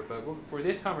elder. But for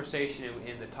this conversation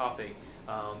in the topic,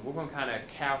 we're going to kind of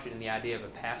couch it in the idea of a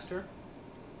pastor.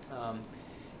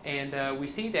 And we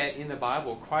see that in the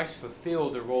Bible, Christ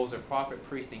fulfilled the roles of prophet,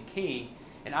 priest, and king,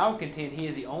 and I would contend he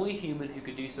is the only human who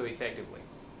could do so effectively.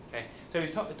 Okay, so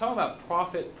he's talking about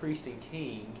prophet, priest, and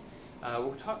king.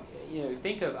 We'll talk. I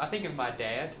think of my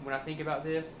dad when I think about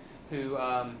this, who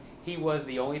he was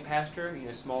the only pastor.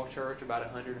 Small church, about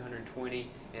 100, 120,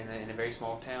 in a very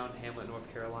small town, Hamlet,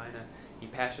 North Carolina. He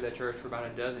pastored that church for about a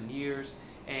dozen years,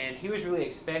 and he was really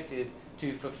expected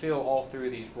to fulfill all 3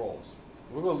 of these roles.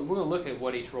 We're going to look at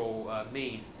what each role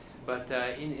means, but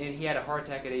and he had a heart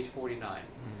attack at age 49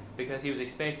 because he was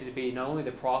expected to be not only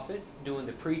the prophet, doing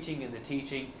the preaching and the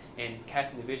teaching and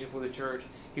casting the vision for the church.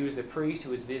 He was the priest who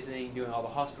was visiting, doing all the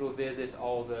hospital visits,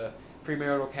 all the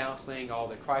premarital counseling, all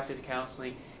the crisis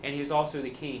counseling, and he was also the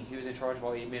king. He was in charge of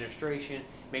all the administration,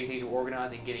 making things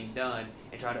organized and getting done,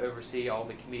 and trying to oversee all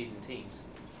the committees and teams.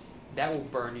 That will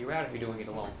burn you out if you're doing it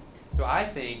alone. So I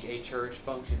think a church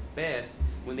functions best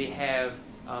when they have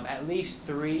at least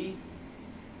three,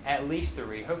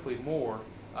 hopefully more,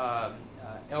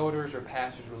 elders or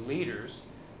pastors or leaders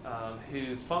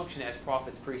who function as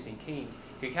prophets, priests, and king.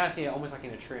 You can kind of see it almost like in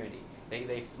a trinity.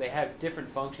 They have different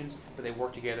functions, but they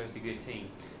work together as a good team.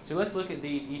 So let's look at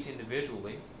these each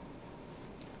individually.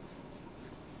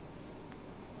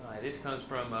 This comes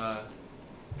from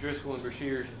Driscoll and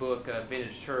Brashear's book,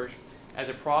 Vintage Church. As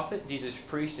a prophet, Jesus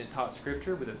preached and taught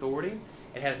Scripture with authority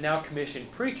and has now commissioned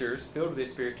preachers filled with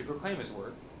His Spirit to proclaim His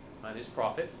word. This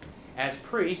prophet. As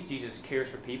priest, Jesus cares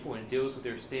for people and deals with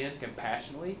their sin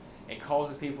compassionately and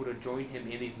causes people to join Him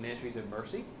in these ministries of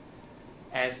mercy.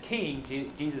 As king,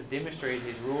 Jesus demonstrated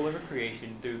His rule over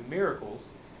creation through miracles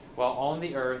while on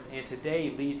the earth, and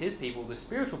today leads His people, the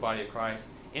spiritual body of Christ,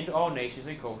 into all nations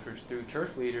and cultures through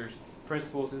church leaders,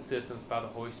 principles, and systems by the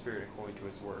Holy Spirit according to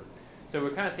His word. So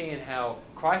we're kind of seeing how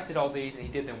Christ did all these and He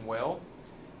did them well.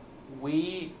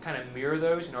 We kind of mirror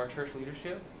those in our church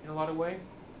leadership in a lot of ways,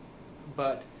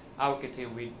 but I would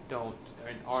contend we don't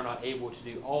and are not able to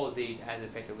do all of these as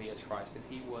effectively as Christ, because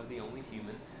He was the only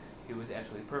human who was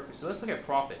absolutely perfect. So let's look at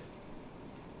prophet.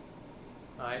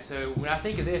 All right, so when I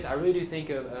think of this, I really do think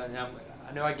of,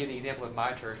 I know I give the example of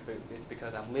my church, but it's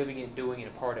because I'm living it, doing it,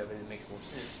 a part of it, and it makes more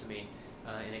sense to me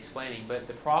in explaining. But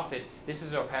the prophet, this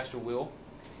is our Pastor Will.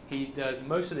 He does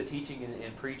most of the teaching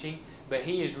and preaching, but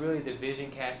he is really the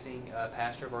vision-casting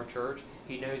pastor of our church.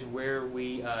 He knows where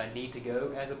we need to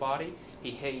go as a body.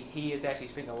 He has actually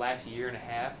spent the last year and a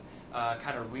half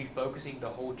kind of refocusing the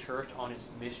whole church on its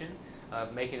mission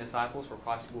of making disciples for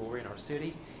Christ's glory in our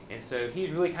city. And so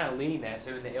he's really kind of leading that.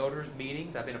 So in the elders'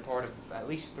 meetings, I've been a part of at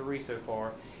least 3 so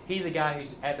far. He's the guy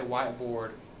who's at the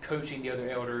whiteboard coaching the other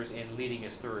elders and leading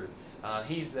us through.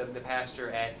 He's the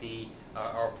pastor at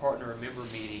our partner member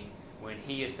meeting when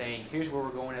he is saying, here's where we're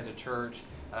going as a church,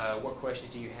 what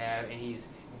questions do you have, and he's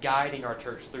guiding our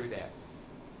church through that.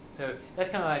 So that's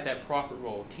kind of like that prophet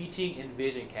role, teaching and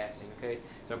vision casting, okay?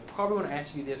 So I probably want to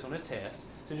ask you this on a test,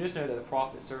 so just know that the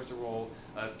prophet serves the role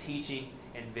of teaching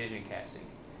and vision casting.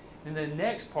 Then the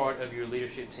next part of your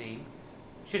leadership team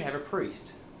should have a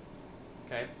priest,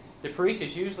 okay? The priest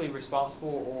is usually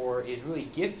responsible or is really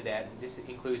gifted at, and this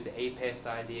includes the APEST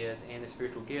ideas and the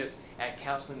spiritual gifts, at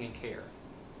counseling and care,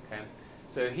 okay?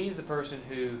 So he's the person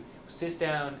who sits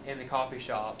down in the coffee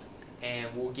shop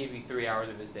and will give you 3 hours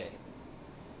of his day.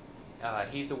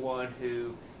 He's the one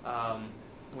who,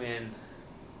 and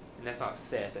that's not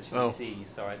says, that should be sees,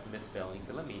 sorry, it's a misspelling,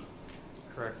 so let me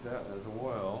correct that as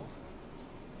well.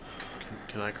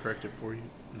 Can I correct it for you?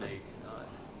 No, you cannot.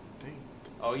 Dang.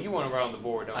 Oh, you want to write on the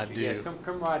board, don't I you? do. Yes,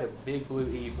 come write a big blue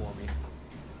E for me,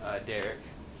 Derek,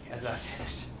 as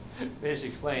I finish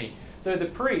explaining. So the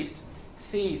priest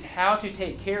sees how to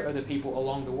take care of the people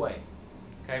along the way,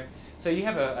 okay? So you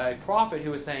have a prophet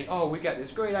who is saying, oh, we've got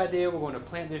this great idea, we're going to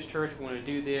plant this church, we're going to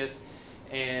do this,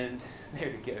 and there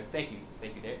you go. Thank you,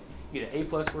 Derek. You get an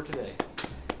A+ for today.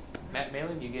 Matt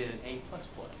Malin, you get an A++.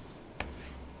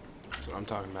 That's what I'm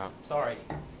talking about. Sorry,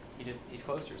 he's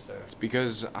closer, so. It's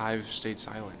because I've stayed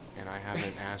silent and I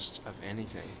haven't asked of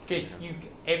anything. Okay,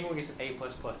 everyone gets an A++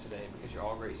 today because you're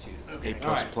all great students. A++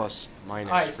 All right.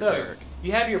 minus All right, for so Derek.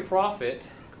 you have your prophet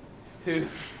who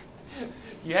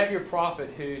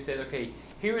says, okay,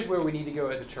 here's where we need to go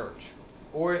as a church.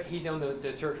 Or he's on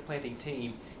the church planting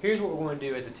team. Here's what we're going to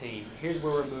do as a team. Here's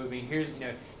where we're moving.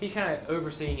 He's kind of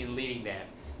overseeing and leading that.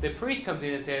 The priest comes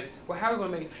in and says, well, how are we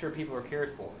going to make sure people are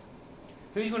cared for?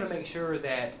 Who's going to make sure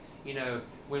that,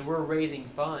 when we're raising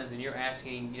funds and you're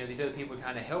asking, these other people to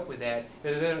kind of help with that,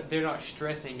 they're not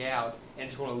stressing out and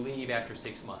just want to leave after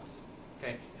 6 months?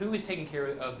 Okay, who is taking care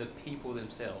of the people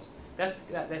themselves? That's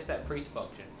that priest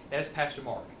function. That is Pastor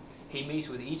Mark. He meets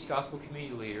with each gospel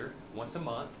community leader once a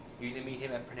month. Usually meet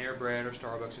him at Panera Bread or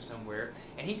Starbucks or somewhere,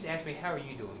 and he just asks me, "How are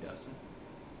you doing, Dustin?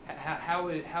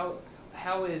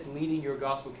 How is leading your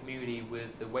gospel community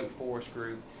with the Wake Forest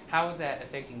group? How is that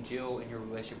affecting Jill and your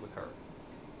relationship with her?"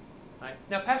 Right?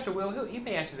 Now, Pastor Will, he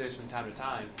may ask me this from time to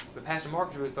time, but Pastor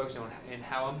Mark is really focusing on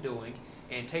how I'm doing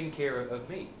and taking care of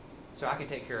me, so I can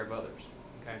take care of others.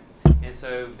 Okay, and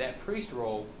so that priest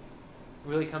role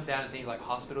really comes out in things like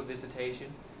hospital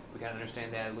visitation. We got to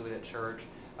understand that a little bit at church.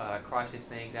 Crisis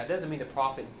things. Now, it doesn't mean the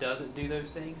prophet doesn't do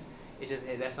those things. It's just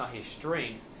that's not his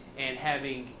strength. And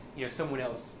having someone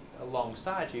else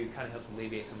alongside you kind of helps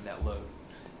alleviate some of that load.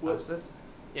 Well,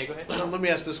 yeah, go ahead. Let me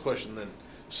ask this question then.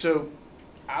 So,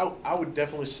 I would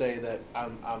definitely say that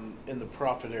I'm in the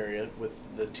prophet area with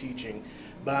the teaching,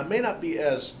 but I may not be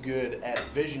as good at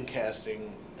vision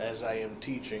casting as I am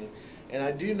teaching. And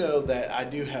I do know that I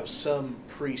do have some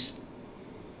priest,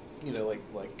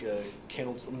 like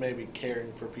counsel, maybe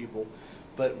caring for people,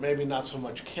 but maybe not so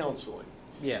much counseling.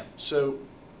 Yeah. So,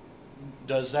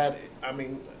 does that? I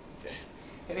mean,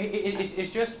 it's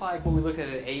just like when we looked at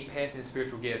an APEST and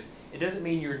spiritual gift. It doesn't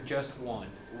mean you're just one.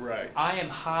 right. I am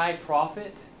high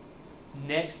prophet,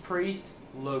 next priest,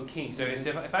 low king. So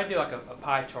if I do like a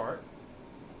pie chart,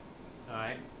 all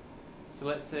right. So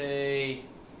let's say,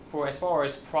 for as far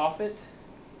as prophet,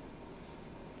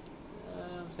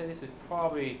 say this is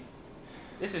probably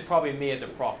me as a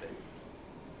prophet.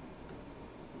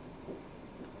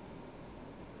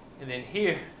 And then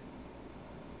here,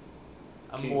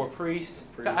 I'm King. more priest.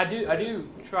 Priest. So I do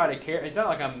try to care. It's not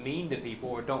like I'm mean to people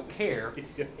or don't care.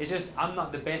 It's just I'm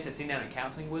not the best at sitting down and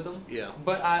counseling with them. Yeah.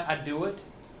 But I do it,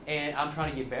 and I'm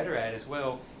trying to get better at it as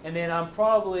well. And then I'm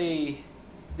probably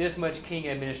this much king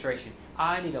administration.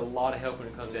 I need a lot of help when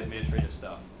it comes to administrative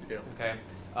stuff. Yeah. Okay,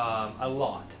 a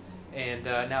lot. And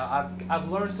now I've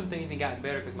learned some things and gotten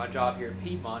better because my job here at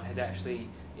Piedmont has actually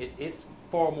it's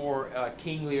far more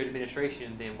kingly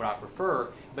administration than what I prefer,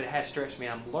 but it has stretched me.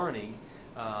 I'm learning,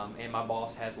 and my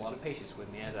boss has a lot of patience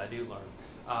with me as I do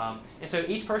learn. And so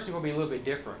each person will be a little bit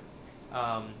different.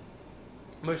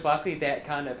 Most likely, that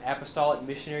kind of apostolic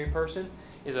missionary person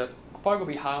is probably going to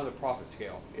be high on the prophet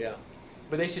scale. Yeah.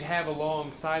 But they should have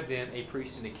alongside them a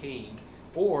priest and a king.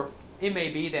 Or it may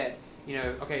be that,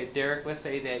 okay, Derek, let's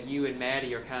say that you and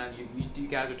Maddie are you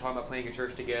guys are talking about planning a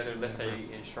church together, let's say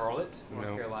in Charlotte,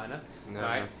 North Carolina. No.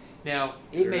 Right? Now,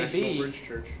 it may International be Bridge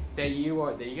Church. that you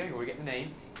are, there you go, we're getting the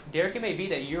name. Derek, it may be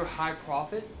that you're high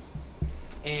prophet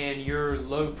and you're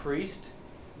low priest,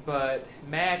 but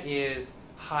Matt is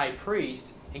high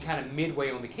priest and kind of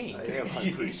midway on the king. I am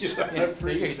high priest. Yeah, there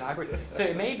you go, he's a high priest. So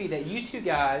it may be that you two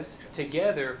guys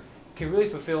together can really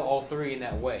fulfill all three in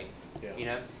that way.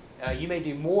 Yeah. you may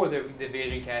do more of the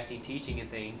vision casting, teaching, and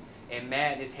things, and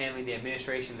Matt is handling the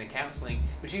administration and the counseling,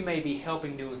 but you may be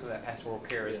helping doing some of that pastoral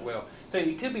care as well. So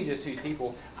it could be just 2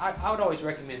 people. I would always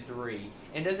recommend 3,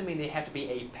 and it doesn't mean they have to be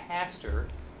a pastor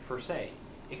per se.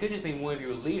 It could just be one of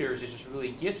your leaders is just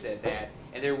really gifted at that,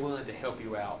 and they're willing to help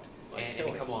you out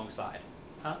and come alongside.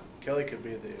 Huh? Kelly could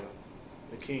be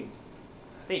the king.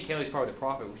 I think Kelly's probably the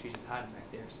prophet, which she's just hiding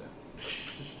back there. So,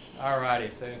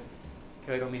 alrighty. So,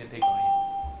 Kelly, don't mean to pick on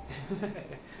you.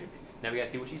 Now we gotta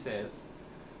see what she says.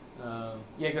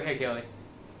 Yeah, go ahead, Kelly.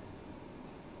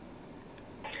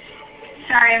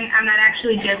 Sorry, I'm not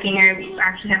actually joking. I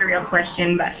actually had a real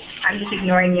question, but I'm just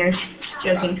ignoring your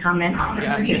joking comment.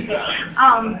 Gotcha.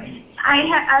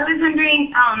 I was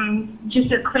wondering,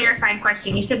 just a clarifying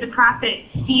question. You said the prophet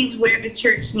sees where the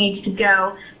church needs to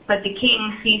go, but the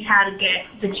king sees how to get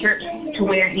the church to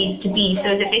where it needs to be.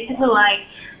 So is it basically like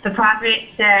the prophet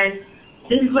says,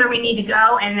 this is where we need to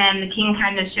go, and then the king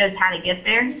kind of shows how to get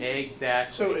there?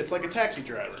 Exactly. So it's like a taxi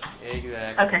driver.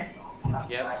 Exactly. Okay.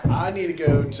 Yep. I need to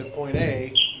go to point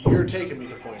A. You're taking me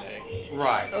to point A.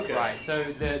 Right. Okay. Right.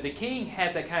 So the king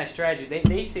has that kind of strategy.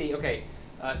 They see, okay,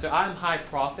 so I'm high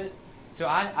prophet. So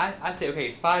I say,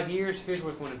 okay, 5 years, here's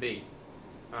what it's going to be.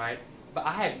 All right? But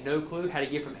I have no clue how to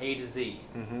get from A to Z.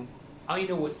 Mm-hmm. I don't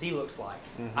even know what C looks like.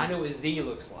 Mm-hmm. I know what Z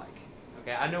looks like.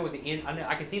 Okay, I know what the end.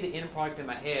 I can see the end product in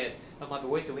my head. I'm like,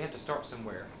 but wait, so we have to start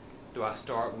somewhere. Do I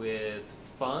start with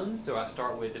funds? Do I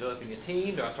start with developing a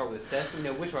team? Do I start with assessment?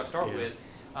 You know, which do I start with?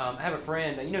 I have a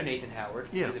friend, you know Nathan Howard.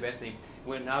 Yeah. He's a Bethany.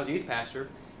 When I was a youth pastor,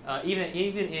 even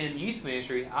in youth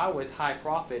ministry, I was high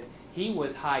prophet. He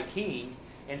was high king,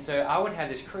 and so I would have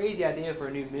this crazy idea for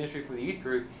a new ministry for the youth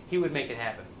group. He would make it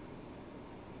happen.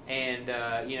 And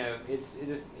you know, it's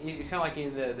kind of like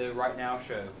in the Right Now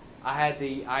show. I had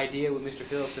the idea with Mr.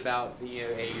 Phillips about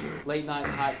a late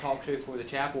night type talk show for the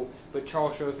chapel, but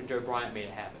Charles Schroff and Joe Bryant made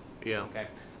it happen. Yeah. Okay.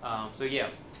 So yeah,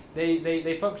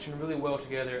 they function really well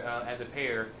together as a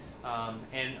pair.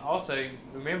 And also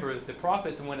remember, the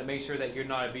prophet's the one that makes sure that you're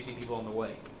not abusing people on the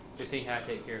way. They're seeing how to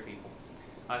take care of people.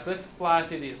 So let's fly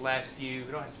through these last few.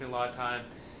 We don't have to spend a lot of time.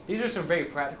 These are some very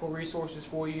practical resources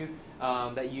for you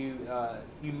that you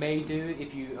may do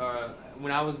if you.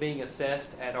 When I was being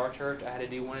assessed at our church, I had to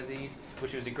do one of these,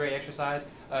 which was a great exercise.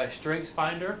 Strengths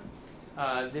Finder.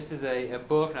 This is a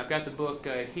book, and I've got the book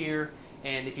here.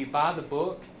 And if you buy the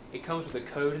book, it comes with a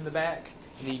code in the back.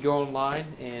 And you go online,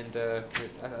 and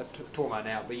I tore mine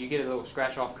out, but you get a little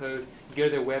scratch-off code. You go to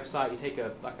their website, you take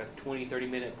like a 20,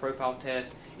 30-minute profile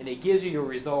test, and it gives you your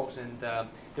results. And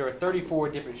there are 34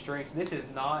 different strengths. This is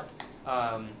not.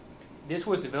 This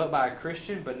was developed by a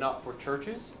Christian, but not for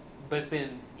churches. But it's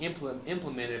been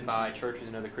implemented by churches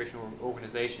and other Christian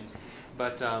organizations.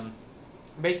 But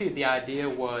basically, the idea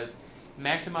was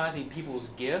maximizing people's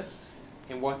gifts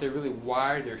and what they're really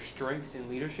wired, their strengths in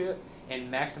leadership,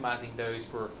 and maximizing those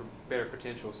for better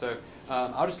potential. So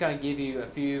I'll just kind of give you a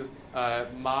few.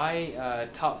 My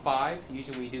top 5,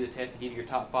 usually when you do the test, they give you your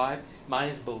top 5. Mine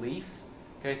is belief.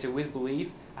 Okay, so with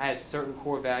belief, I have certain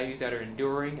core values that are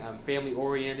enduring. I'm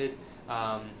family-oriented.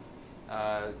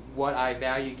 What I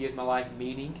value gives my life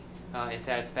meaning and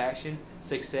satisfaction.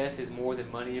 Success is more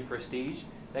than money and prestige.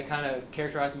 That kind of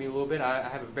characterizes me a little bit. I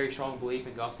have a very strong belief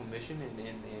in gospel mission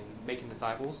and making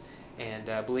disciples, and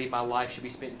believe my life should be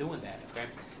spent doing that. Okay.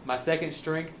 My second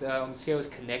strength on the scale is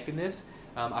connectedness.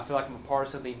 I feel like I'm a part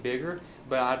of something bigger,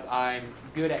 but I'm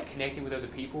good at connecting with other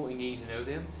people and getting to know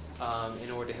them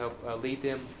in order to help lead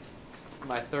them.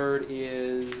 My third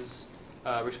is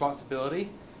responsibility.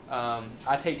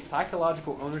 I take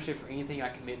psychological ownership for anything I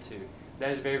commit to.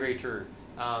 That is very, very true,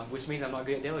 which means I'm not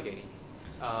good at delegating.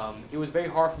 It was very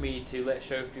hard for me to let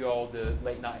Shof do all the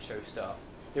late night show stuff.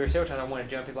 There were several times I wanted to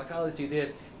jump in, like, oh, let's do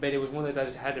this, but it was one of those I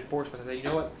just had to force myself to say, you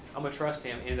know what, I'm going to trust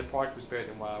him, and the product was better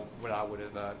than what I would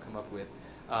have come up with.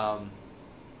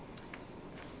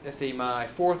 Let's see, my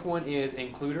fourth one is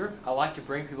includer. I like to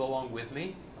bring people along with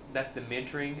me. That's the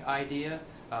mentoring idea.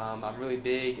 I'm really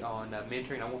big on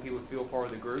mentoring. I want people to feel part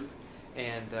of the group.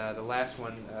 And the last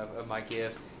one of my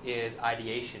gifts is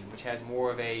ideation, which has more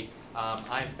of a,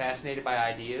 I'm fascinated by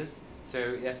ideas.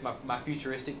 So that's my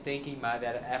futuristic thinking,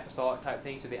 that apostolic type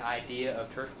thing. So the idea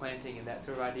of church planting and that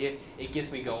sort of idea, it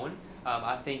gets me going.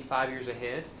 I think 5 years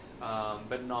ahead,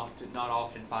 but not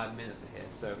often 5 minutes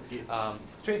ahead. So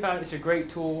Strength Finder is a great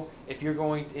tool if you're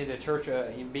going into church,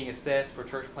 being assessed for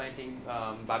church planting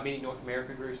by many North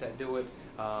American groups that do it.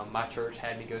 My church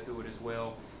had me go through it as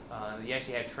well. You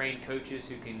actually have trained coaches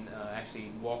who can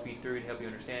actually walk you through to help you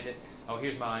understand it. Oh,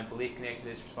 here's mine: belief,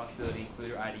 connectedness, responsibility,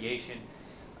 includer, ideation.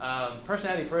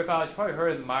 Personality profiles. You probably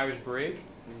heard of the Myers-Briggs.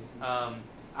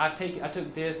 I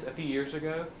took this a few years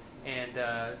ago,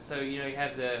 And so, you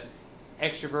have the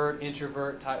extrovert,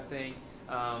 introvert type thing.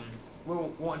 We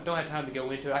don't have time to go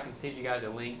into it. I can send you guys a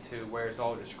link to where it's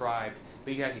all described.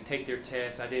 But you can actually take their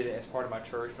test. I did it as part of my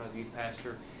church when I was a youth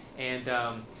pastor. And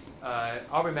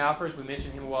Aubrey Malphurs, we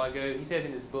mentioned him a while ago, he says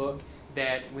in his book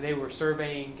that when they were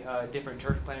surveying different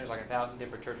church planners, like 1,000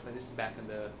 different church planners, this is back in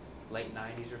the late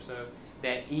 90s or so,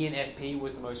 that ENFP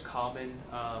was the most common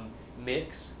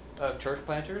mix of church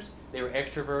planters. They were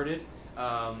extroverted.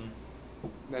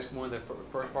 That's one of the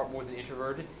first part, more than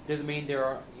introverted. Doesn't mean there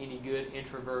are any good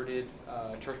introverted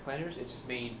church planters. It just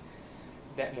means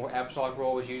that more apostolic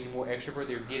role is usually more extrovert.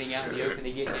 They're getting out in the open.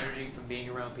 They get energy from being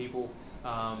around people.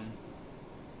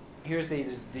 Here's the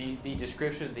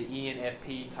description of the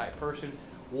ENFP type person.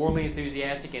 Warmly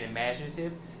enthusiastic and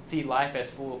imaginative. See life as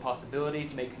full of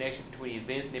possibilities. Make connections between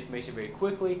events and information very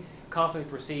quickly. Confidently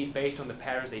proceed based on the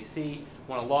patterns they see.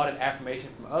 Want a lot of affirmation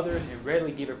from others and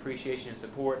readily give appreciation and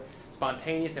support.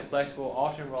 Spontaneous and flexible.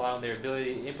 Often rely on their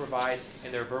ability to improvise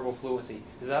and their verbal fluency.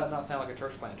 Does that not sound like a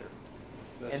church planter?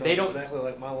 That And sounds they don't- exactly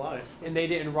like my life. And they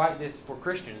didn't write this for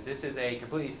Christians. This is a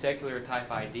completely secular type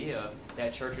idea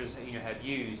that churches have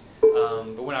used.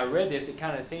 But when I read this, it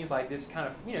kind of seems like this kind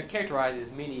of characterizes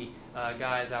many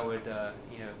guys I would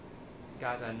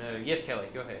guys I know. Yes, Kelly,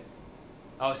 go ahead.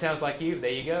 Oh, it sounds like you. There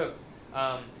you go.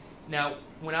 Now,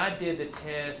 when I did the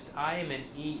test, I am an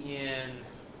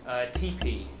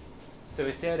ENTP. So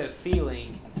instead of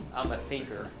feeling, I'm a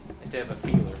thinker instead of a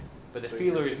feeler. But the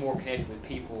feeler is more connected with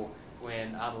people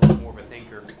when I'm a little more of a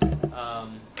thinker.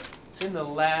 Then the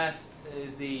last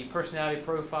is the personality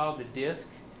profile, the DISC.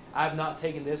 I've not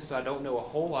taken this, so I don't know a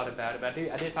whole lot about it, but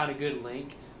I did find a good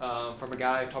link from a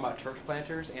guy talking about church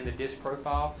planters and the DISC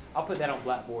profile. I'll put that on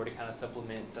Blackboard to kind of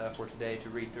supplement for today to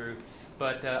read through.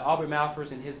 But Aubrey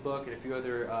Malphurs in his book and a few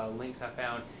other links I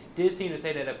found did seem to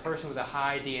say that a person with a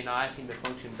high DNI seemed to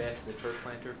function best as a church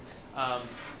planter.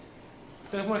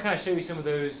 So I want to kind of show you some of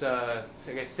those, I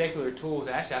guess, secular tools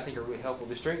that actually I think are really helpful.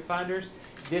 The Strength Finders,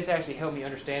 this actually helped me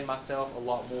understand myself a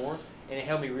lot more, and it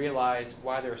helped me realize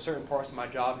why there are certain parts of my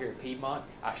job here at Piedmont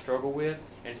I struggle with,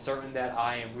 and certain that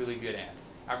I am really good at.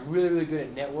 I'm really, really good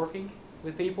at networking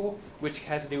with people, which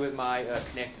has to do with my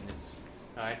connectedness.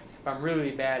 All right? But I'm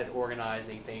really bad at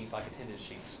organizing things like attendance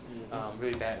sheets.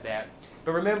 Really bad at that.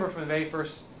 But remember from the very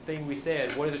first thing we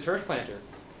said, what is a church planter?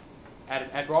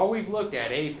 After all we've looked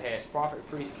at, APES, prophet,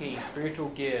 priest, king, spiritual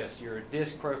gifts, your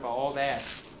DISC profile, all that,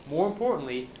 more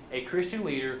importantly, a Christian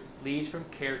leader leads from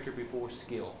character before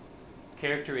skill.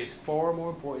 Character is far more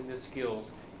important than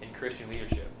skills in Christian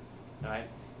leadership. All right?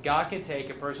 God can take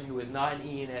a person who is not an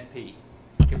ENFP,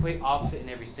 complete opposite in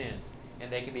every sense,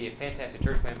 and they can be a fantastic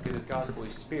church planter because it's God's Holy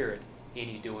Spirit in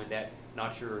you doing that,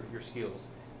 not your skills.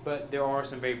 But there are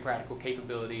some very practical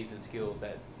capabilities and skills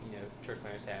that church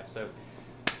planters have. So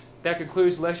that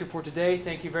concludes the lecture for today.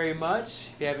 Thank you very much.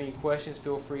 If you have any questions,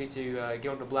 feel free to get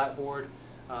on the Blackboard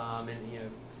and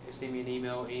send me an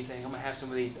email, anything. I'm gonna have some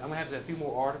of these. I'm gonna have a few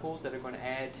more articles that are going to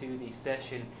add to the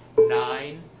session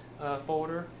 9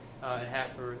 folder and have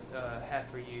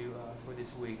for you for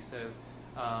this week. So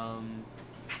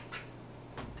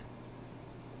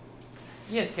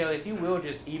yes, Kelly, if you will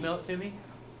just email it to me,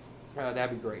 that'd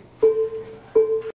be great.